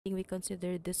think we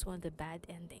consider this one the bad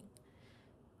ending.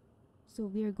 So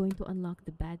we are going to unlock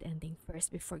the bad ending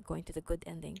first before going to the good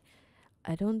ending.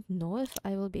 I don't know if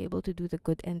I will be able to do the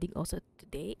good ending also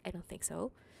today. I don't think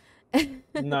so. No,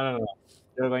 no, no.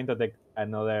 You're going to take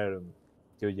another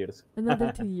 2 years.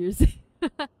 Another 2 years.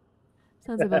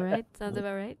 Sounds about right. Sounds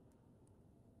about right.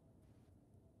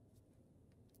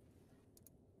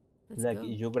 Let's Like go.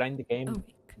 you grind the Oh, game,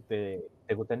 wait.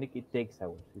 the botanic it takes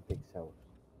hours. It takes hours.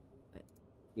 Wait.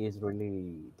 It's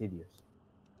really tedious.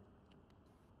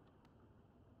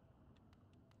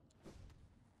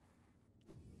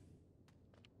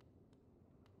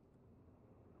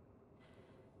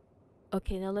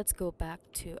 Okay, now let's go back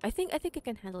to. I think I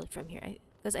can handle it from here.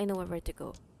 Because I know where to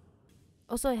go.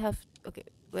 Also, I have. Okay,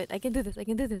 wait. I can do this. I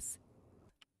can do this.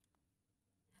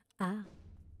 Ah.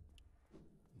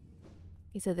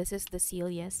 Okay, so this is the seal.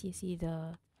 Yes, you see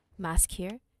the mask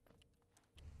here.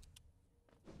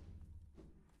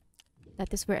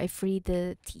 That is where I freed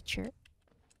the teacher.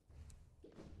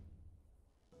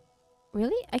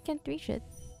 Really? I can't reach it.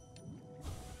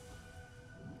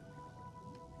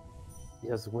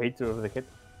 Just wait to the head.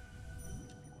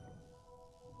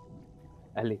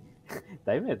 Ali,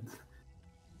 time it.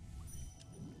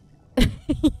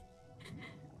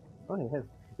 Oh my god.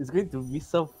 It's going to be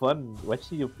so fun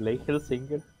watching you play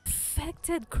Hellsinger.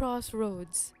 Affected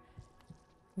crossroads.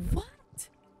 What?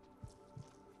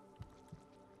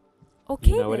 You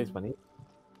Okay know what is then. funny?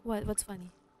 What's funny?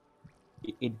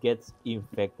 It gets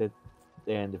infected,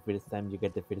 and the first time you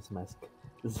get the first mask.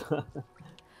 So,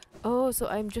 Oh, so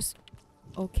I'm just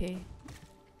okay.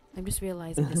 I'm just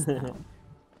realizing this now.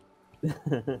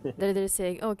 They're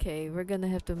saying, okay, we're gonna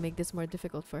have to make this more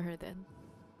difficult for her then.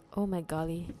 Oh my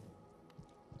golly.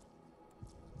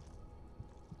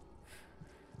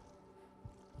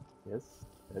 yes,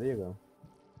 there you go.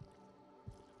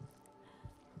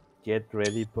 Get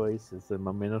ready, boys. It's a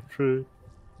moment of truth.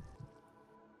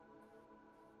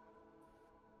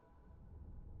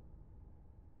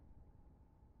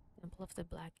 Temple of the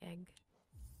Black Egg.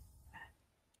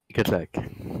 Good luck.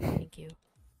 Thank you.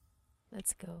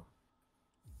 Let's go.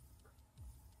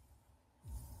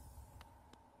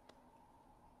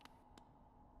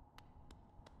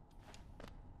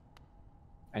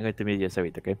 I'm going to meet you a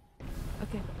bit, okay?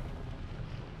 Okay.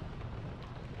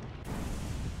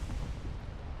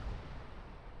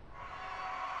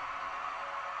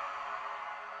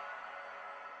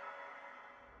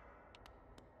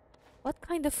 What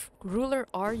kind of ruler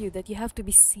are you that you have to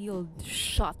be sealed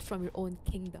shut from your own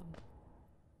kingdom?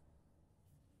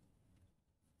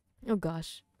 Oh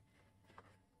gosh.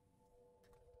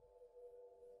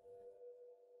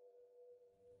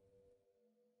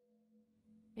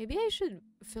 Maybe I should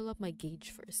fill up my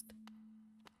gauge first.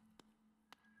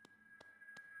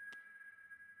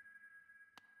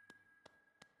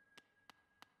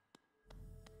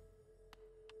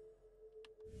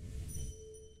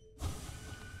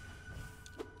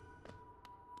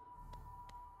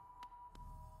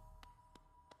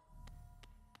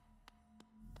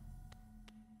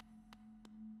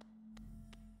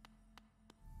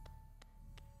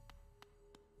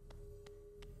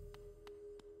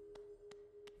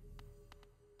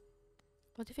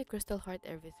 What if I crystal heart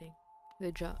everything?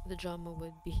 The drama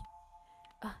would be.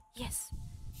 Ah, yes!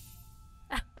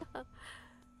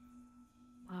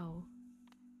 Wow.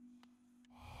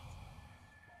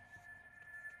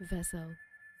 Vessel,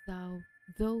 thou,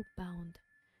 though bound,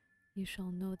 you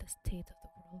shall know the state of the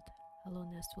world.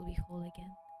 Hollowness will be whole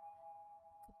again.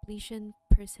 Completion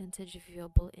percentage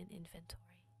viewable in inventory.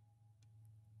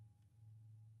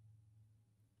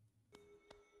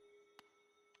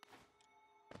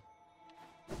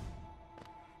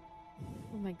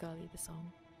 Oh my golly, the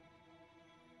song.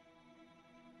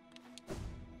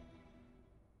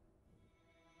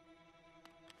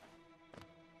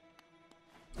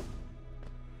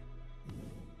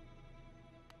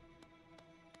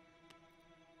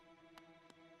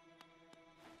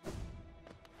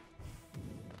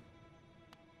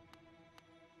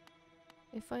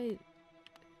 If I.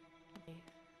 Okay.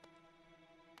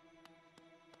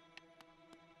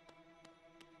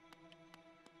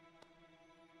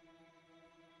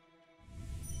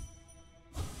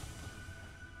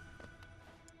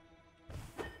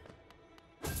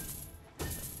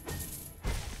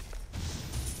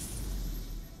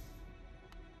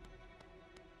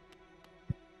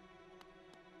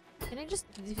 Can I just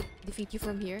defeat you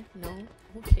from here? No?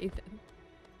 Okay then.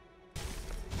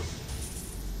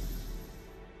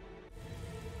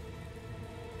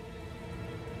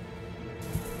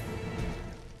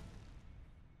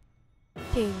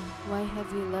 King, why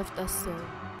have you left us so?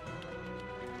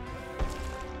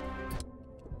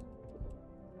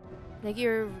 Like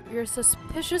you're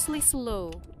suspiciously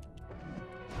slow.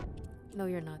 No,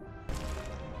 you're not.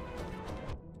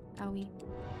 Owie.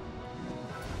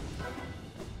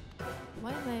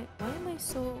 Why am I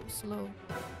so slow?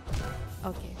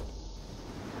 Okay.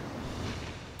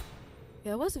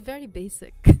 Yeah, it was very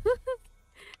basic.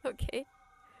 Okay.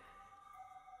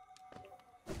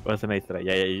 Was a nice try.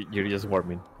 Yeah, yeah, you're just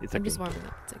warming. It's I'm okay. just warming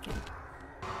up. It's okay.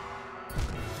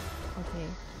 Okay.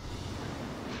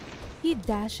 He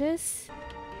dashes.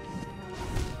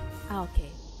 Ah, okay.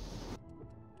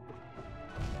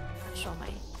 Show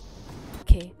my.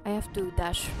 Okay, I have to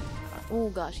dash. Oh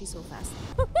gosh, he's so fast.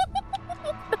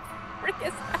 Frick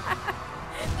is that?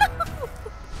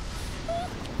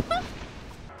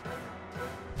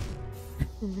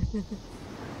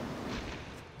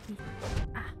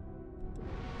 Ah.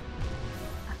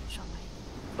 Show my.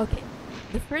 Okay,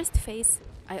 the first phase,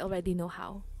 I already know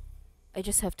how. I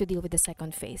just have to deal with the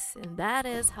second phase, and that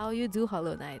is how you do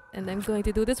Hollow Knight. And I'm going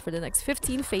to do this for the next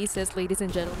 15 phases, ladies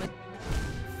and gentlemen.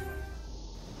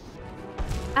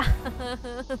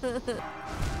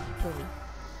 Kill me.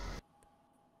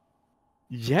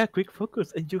 Yeah, quick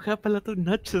focus, and you have a lot of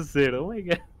notches there. Oh my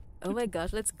god. Oh my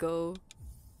gosh, let's go.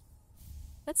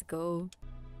 Let's go.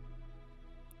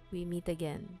 We meet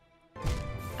again.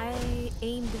 I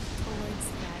aimed towards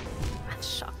that. Ah,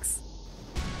 shucks.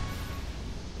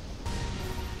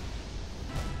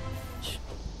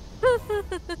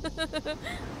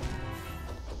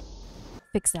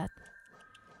 Fix that.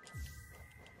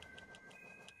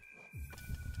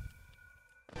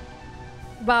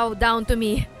 Bow down to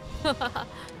me. What?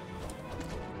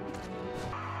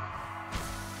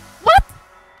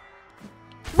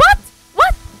 What?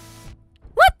 What?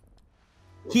 What?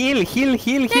 Heal, heal,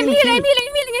 heal, I'm heal, healing, heal. I'm healing,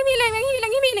 I'm healing, I'm healing, I'm healing,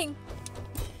 I'm healing.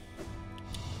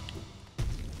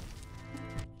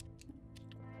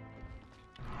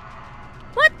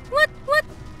 What? What? What?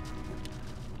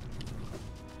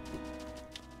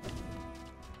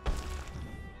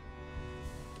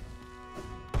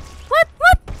 What?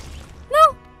 What? No.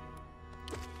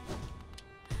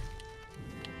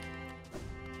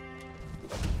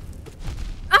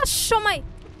 Ah, show my.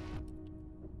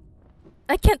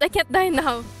 I can't die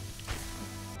now.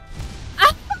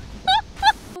 Ah!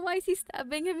 Why is he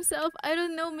stabbing himself? I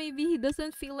don't know, maybe he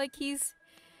doesn't feel like he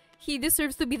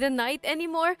deserves to be the knight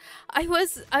anymore. I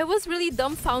was really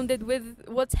dumbfounded with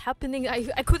what's happening.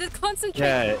 I couldn't concentrate.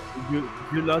 Yeah,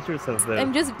 you lost yourself there.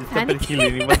 I'm just You stopped panicking.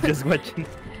 healing. You was just watching.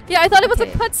 Yeah, I thought it was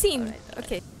Okay. a cutscene. Alright.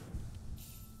 Okay.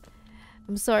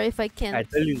 I'm sorry if I can't. I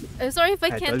tell you. I'm sorry if I I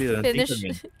can't told you, don't think finish. of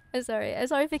me. I'm sorry. I'm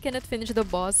sorry if I cannot finish the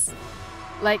boss.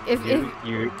 Like if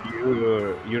You're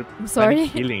I'm sorry.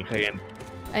 panic healing again.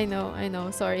 I know.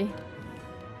 Sorry.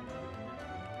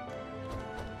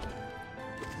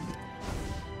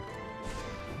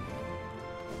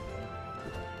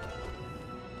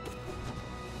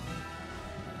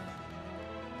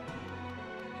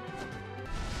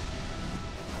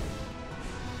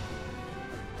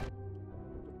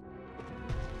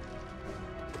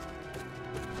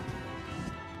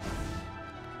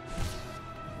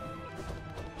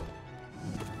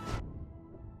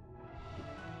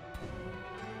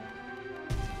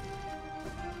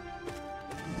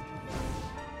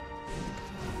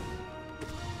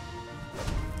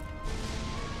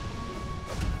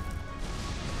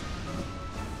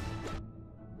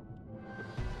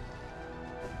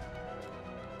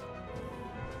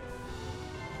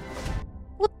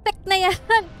 Putek na yan!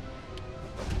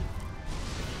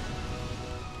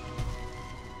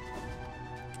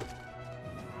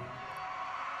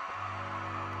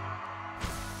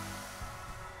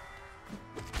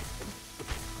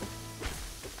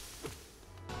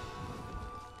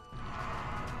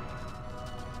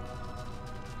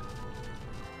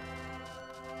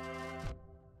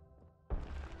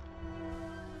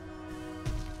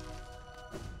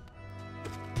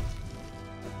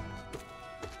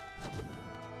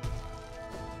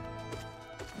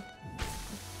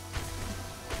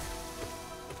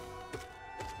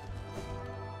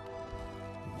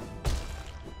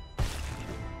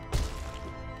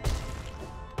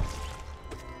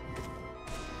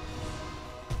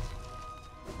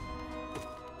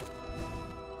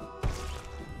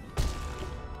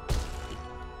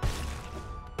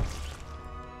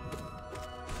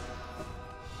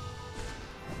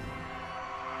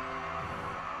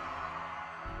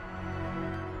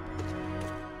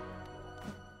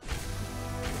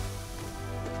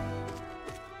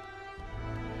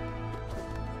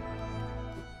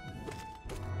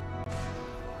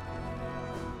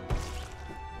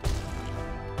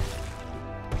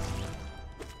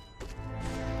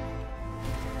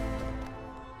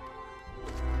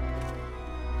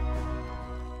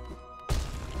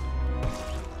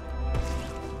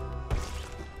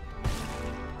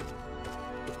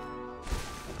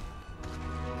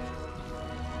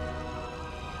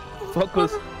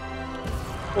 focus.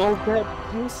 Oh god,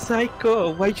 you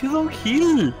psycho! Why you don't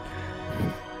heal?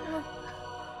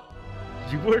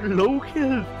 You were low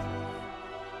health.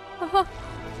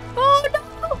 Oh no!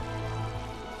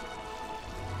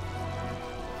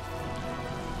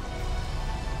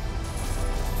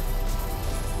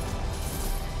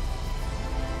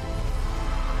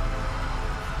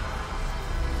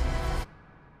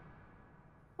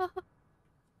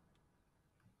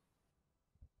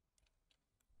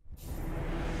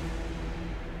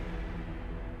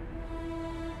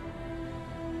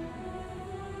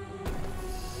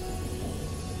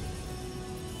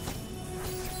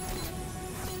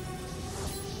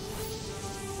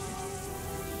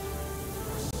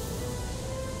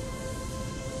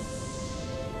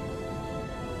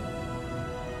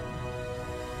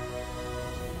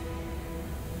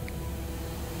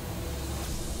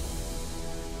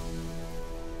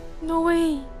 No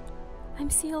way!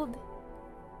 I'm sealed.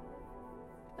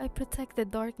 I protect the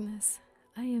darkness.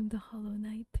 I am the Hollow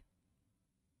Knight.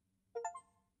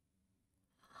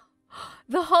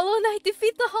 The Hollow Knight!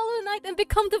 Defeat the Hollow Knight and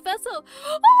become the vessel!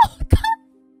 Oh god!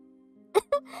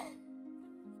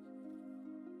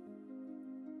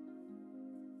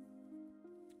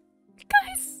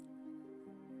 Guys!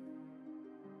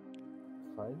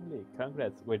 Finally,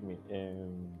 congrats with me.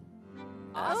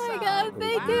 Oh my god,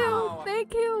 thank you!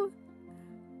 Thank you!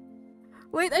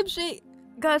 Wait, I'm shaking.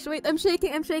 Gosh, wait, I'm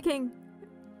shaking, I'm shaking.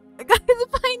 Guys,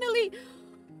 finally!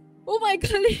 Oh my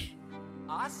god!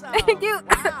 Awesome! Thank you!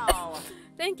 Wow!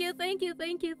 Thank you, thank you,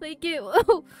 thank you, thank you.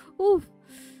 Oh, oof.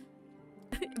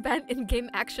 Ban in-game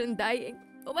action dying.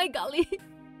 Oh my golly.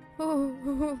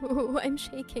 Oh, I'm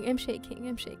shaking, I'm shaking,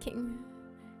 I'm shaking.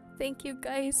 Thank you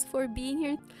guys for being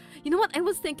here. You know what? I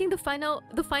was thinking the final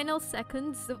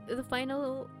seconds, the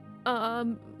final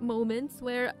moments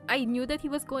where I knew that he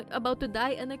was about to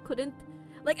die and I couldn't,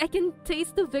 like, I can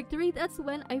taste the victory. That's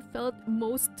when I felt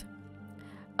most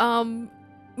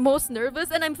nervous,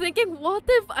 and I'm thinking, what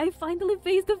if I finally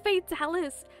face the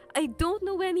Fatalis? I don't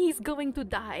know when he's going to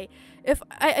die. If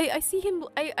I see him,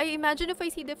 I imagine if I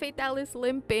see the Fatalis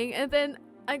limping, and then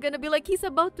I'm gonna be like, he's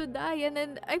about to die, and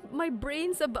then my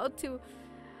brain's about to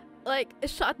like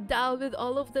shut down with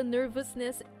all of the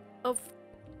nervousness of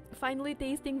finally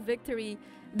tasting victory.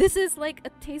 This is like a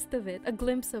taste of it, a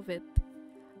glimpse of it.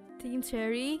 Team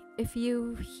Cherry, if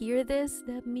you hear this,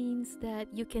 that means that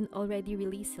you can already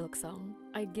release Silksong.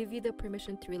 I give you the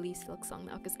permission to release Silksong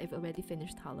now because I've already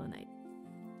finished Hollow Knight.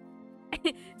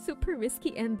 Super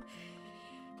risky and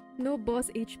no boss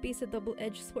HP is a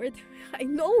double-edged sword. I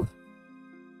know!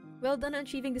 Well done on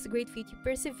achieving this great feat. You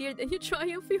persevered and you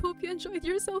triumphed. We hope you enjoyed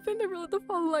yourself in the road of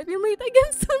Hollow Knight. We meet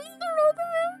again soon in the road of...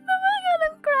 Oh my god,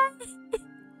 I'm crying!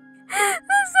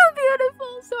 That's so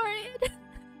beautiful, sorry.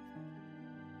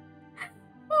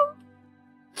 Oh.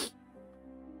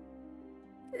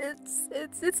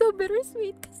 It's so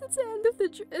bittersweet because it's the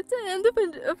end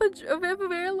of a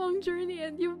very long journey,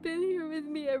 and you've been here with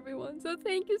me, everyone. So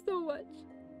thank you so much.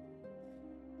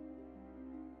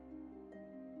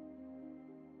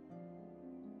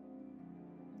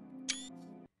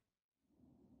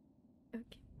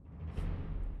 Okay.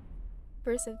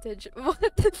 Percentage.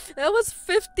 What? That was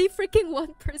 50 freaking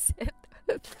 1%.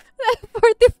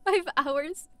 45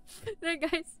 hours. There,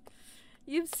 guys.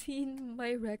 You've seen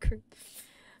my record.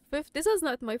 This was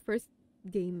not my first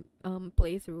game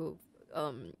playthrough.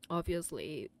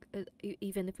 Obviously,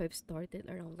 even if I've started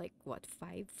around like what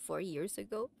 4 years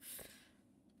ago.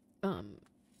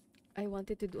 I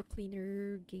wanted to do a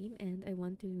cleaner game, and I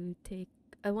want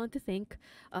to thank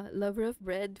Lover of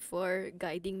Bread for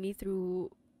guiding me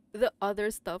through the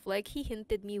other stuff. Like, he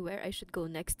hinted me where I should go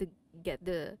next to get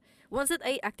the once that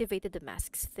I activated the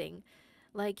masks thing.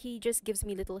 Like, he just gives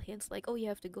me little hints like, oh, you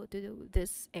have to go to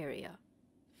this area.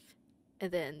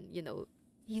 And then,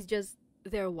 he's just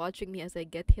there watching me as I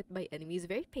get hit by enemies.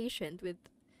 Very patient with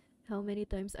how many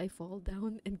times I fall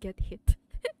down and get hit.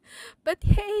 But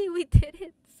hey, we did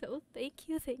it. So thank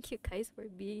you guys for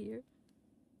being here.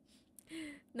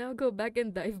 Now go back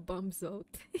and dive bombs out.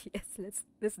 Yes,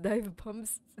 let's dive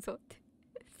bombs out.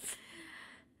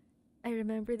 I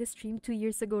remember the stream 2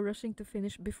 years ago, rushing to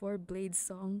finish before Blade's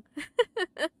song.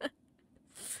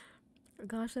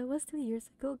 Gosh, that was 2 years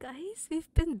ago, guys.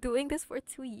 We've been doing this for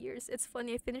 2 years. It's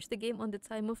funny, I finished the game on the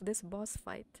time of this boss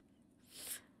fight.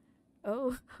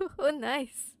 Oh, oh,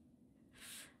 nice.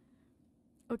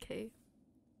 Okay,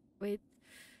 wait.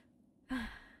 I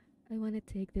want to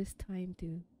take this time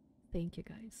to thank you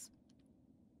guys.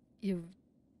 You've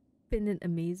been an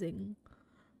amazing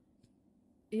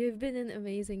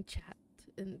chat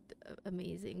and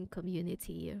amazing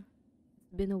community.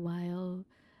 It's been a while.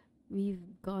 We've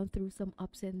gone through some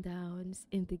ups and downs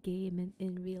in the game and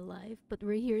in real life, but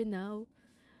we're here now,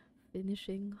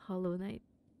 finishing Hollow Knight.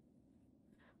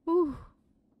 Ooh.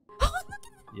 Oh, look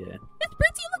at it! Yeah. It's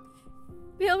pretty! Look!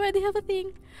 We already have a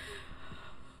thing.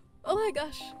 Oh my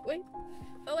gosh. Wait.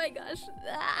 Oh my gosh.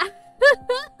 Ah.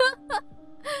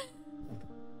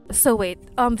 So wait,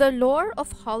 the lore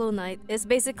of Hollow Knight is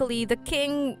basically the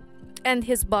king and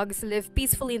his bugs live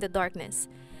peacefully in the darkness,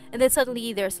 and then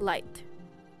suddenly there's light.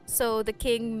 So the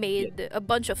king made a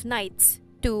bunch of knights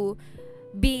to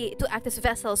act as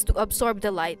vessels to absorb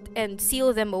the light and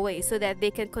seal them away so that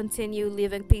they can continue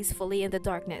living peacefully in the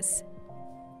darkness.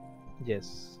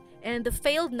 Yes. And the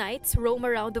failed knights roam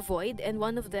around the void, and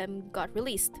one of them got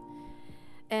released.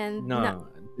 And No,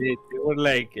 they were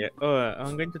like, oh,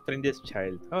 I'm going to train this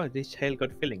child. Oh, this child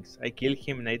got feelings. I kill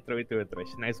him and I throw it to the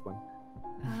trash. Nice one.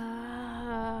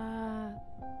 Ah.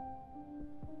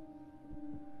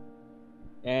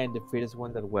 And the first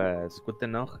one that was good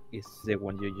enough is the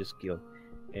one you just killed,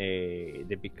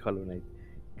 the big Hollow Knight,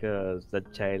 because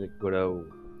that child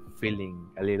grew feeling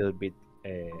a little bit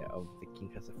of the king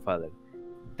as a father.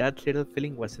 That little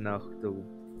feeling was enough to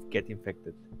get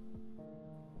infected.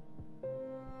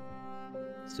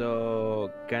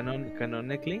 So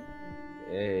canonically,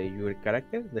 your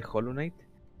character, the Hollow Knight,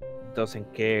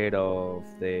 doesn't care of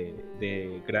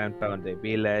the grandpa on the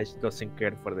village, doesn't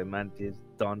care for the mantis,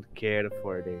 don't care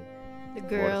for the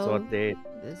girl. Zote, The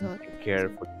doesn't care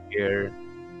for the girl,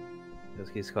 because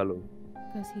he's hollow.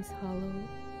 Because he's hollow.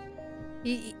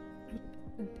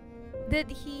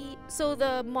 Did he? So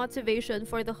the motivation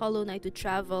for the Hollow Knight to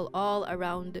travel all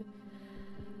around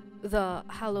the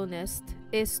Hollow Nest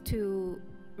is to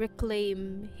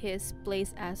reclaim his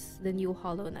place as the new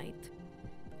Hollow Knight.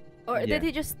 Or Yeah, did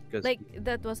he just because like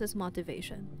that was his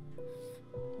motivation?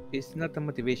 it's not a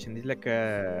motivation. It's like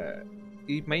a.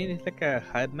 Mine is like a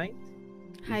hive mind.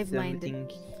 Hive It's the only mind.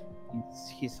 thing. It's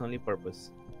his only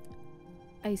purpose.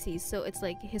 I see. So it's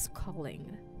like his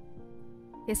calling.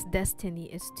 His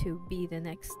destiny is to be the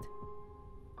next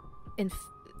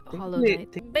Hollow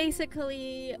Knight.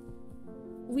 Basically,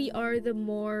 we are the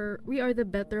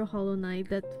better Hollow Knight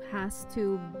that has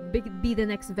to be the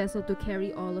next vessel to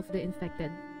carry all of the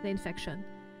infection.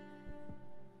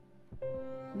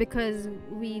 Because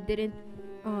we didn't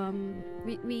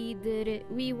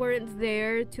we weren't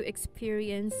there to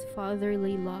experience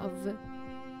fatherly love.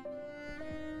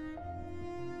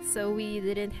 So we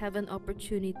didn't have an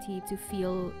opportunity to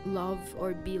feel love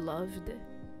or be loved.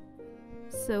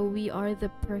 So we are the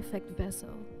perfect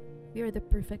vessel. We are the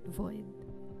perfect void.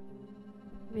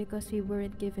 Because we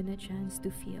weren't given a chance to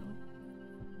feel.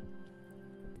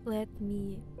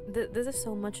 This is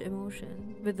so much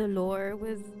emotion. With the lore,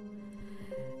 with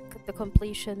the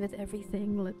completion, with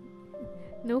everything.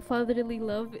 No fatherly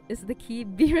love is the key.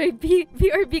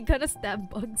 BRB gonna stab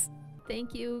bugs.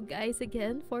 Thank you guys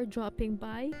again for dropping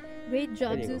by. Great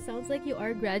job, Zoo. Sounds like you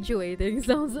are graduating.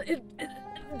 Sounds like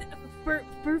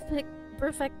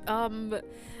perfect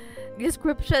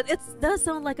description. It does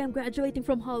sound like I'm graduating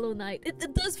from Hollow Knight.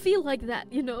 It does feel like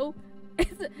that, you know?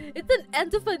 It's an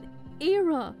end of an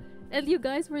era. And you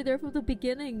guys were there from the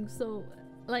beginning, so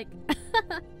like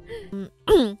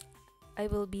I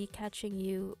will be catching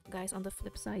you guys on the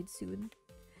flip side soon.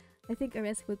 I think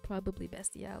Aresk would probably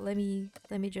best. Yeah, let me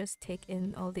just take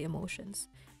in all the emotions.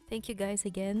 Thank you guys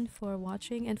again for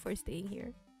watching and for staying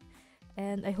here.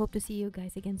 And I hope to see you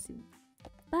guys again soon.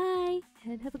 Bye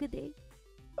and have a good day.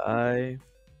 Bye.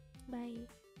 Bye.